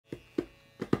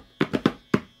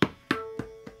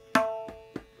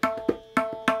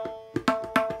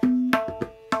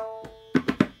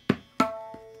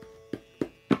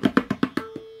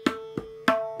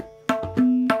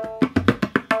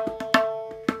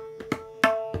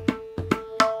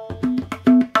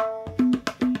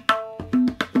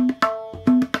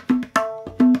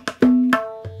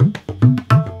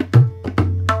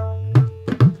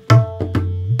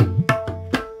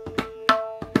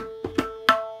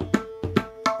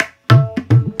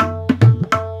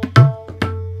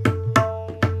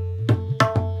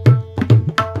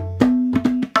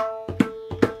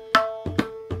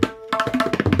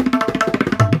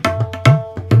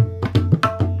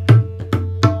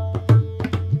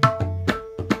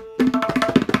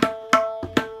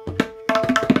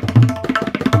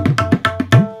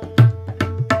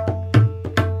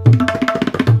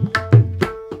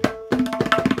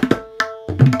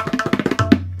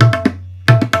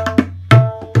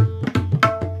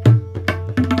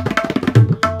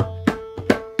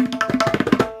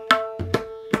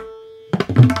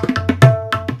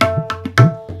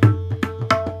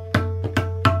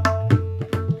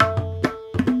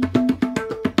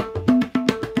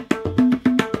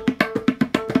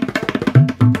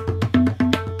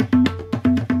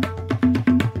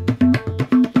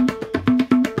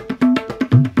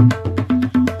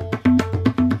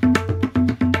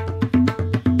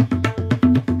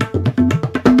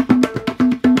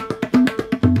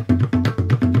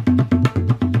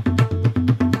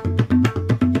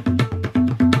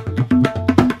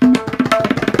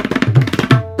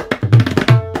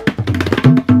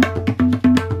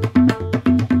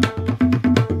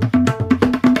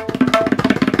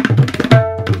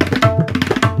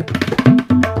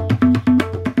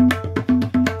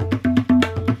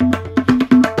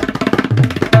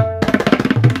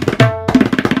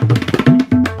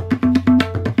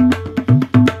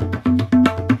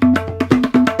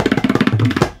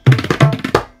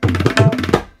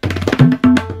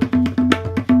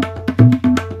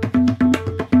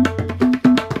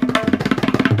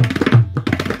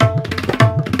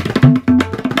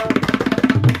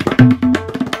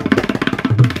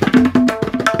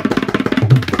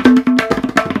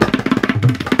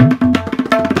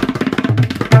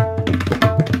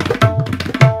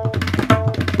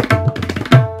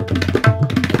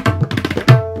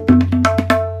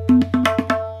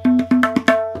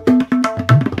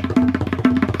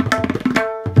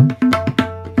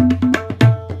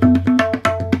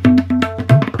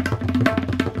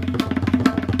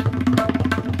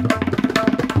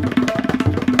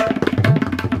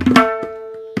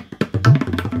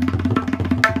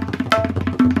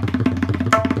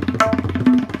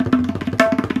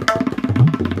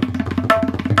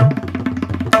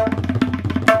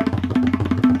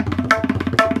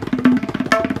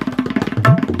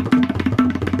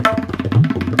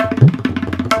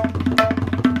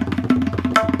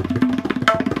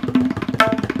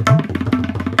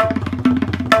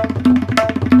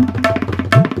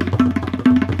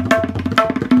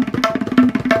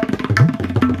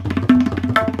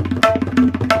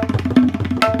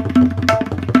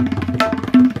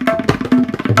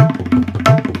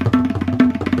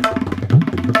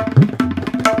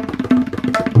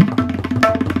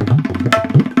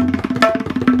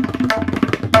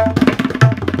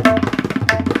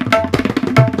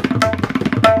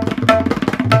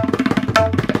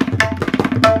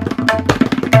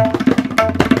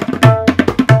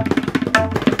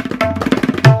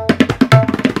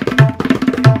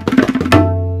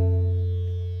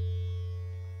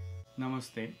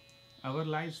Namaste. Our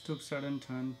lives took sudden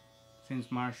turn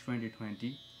since March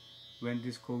 2020 when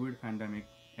this COVID pandemic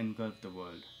engulfed the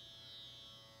world.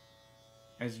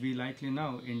 As we likely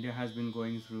know, India has been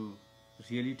going through a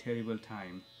really terrible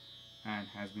time and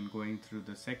has been going through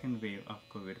the second wave of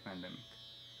COVID pandemic.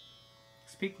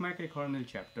 SPICMACAY Cornell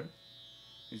Chapter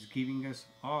is giving us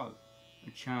all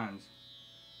a chance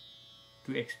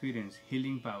to experience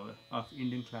healing power of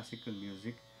Indian classical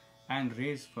music and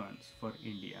raise funds for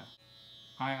India.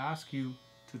 I ask you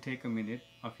to take a minute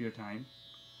of your time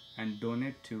and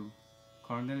donate to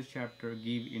Cornell Chapter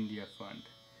Give India Fund.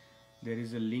 There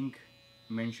is a link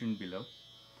mentioned below.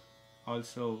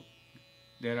 Also,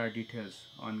 there are details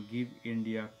on Give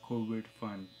India COVID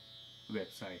Fund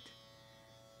website.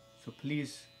 So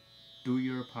please do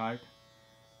your part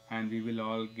and we will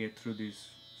all get through this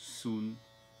soon.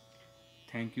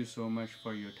 Thank you so much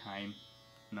for your time.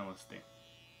 Namaste.